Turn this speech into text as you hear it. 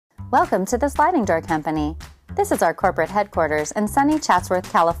Welcome to the Sliding Door Company. This is our corporate headquarters in sunny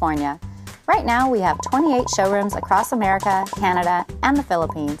Chatsworth, California. Right now we have 28 showrooms across America, Canada, and the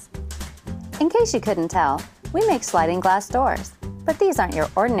Philippines. In case you couldn't tell, we make sliding glass doors, but these aren't your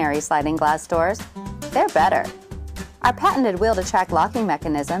ordinary sliding glass doors. They're better. Our patented wheel-to-track locking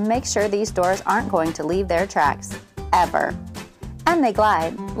mechanism makes sure these doors aren't going to leave their tracks, ever. And they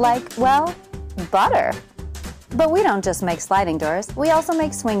glide like, well, butter. But we don't just make sliding doors, we also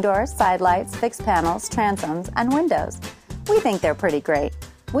make swing doors, side lights, fixed panels, transoms, and windows. We think they're pretty great.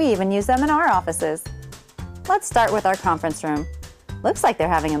 We even use them in our offices. Let's start with our conference room. Looks like they're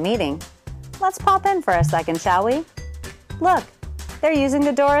having a meeting. Let's pop in for a second, shall we? Look, they're using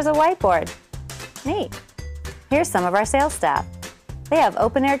the door as a whiteboard. Neat. Here's some of our sales staff. They have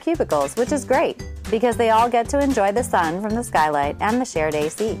open-air cubicles, which is great because they all get to enjoy the sun from the skylight and the shared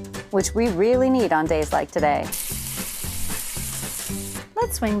AC, which we really need on days like today.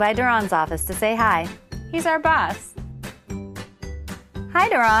 Let's swing by Duran's office to say hi. He's our boss. Hi,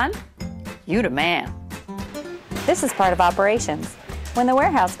 Duran. You the man. This is part of operations. When the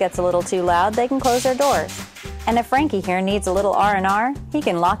warehouse gets a little too loud, they can close their doors. And if Frankie here needs a little R&R, he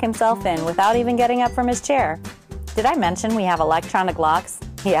can lock himself in without even getting up from his chair. Did I mention we have electronic locks?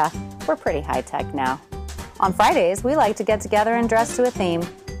 Yeah, we're pretty high-tech now. On Fridays, we like to get together and dress to a theme.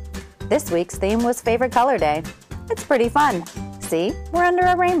 This week's theme was Favorite Color Day. It's pretty fun. See, we're under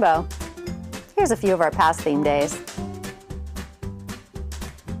a rainbow. Here's a few of our past theme days.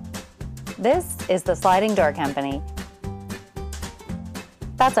 This is the Sliding Door Company.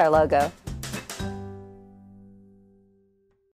 That's our logo.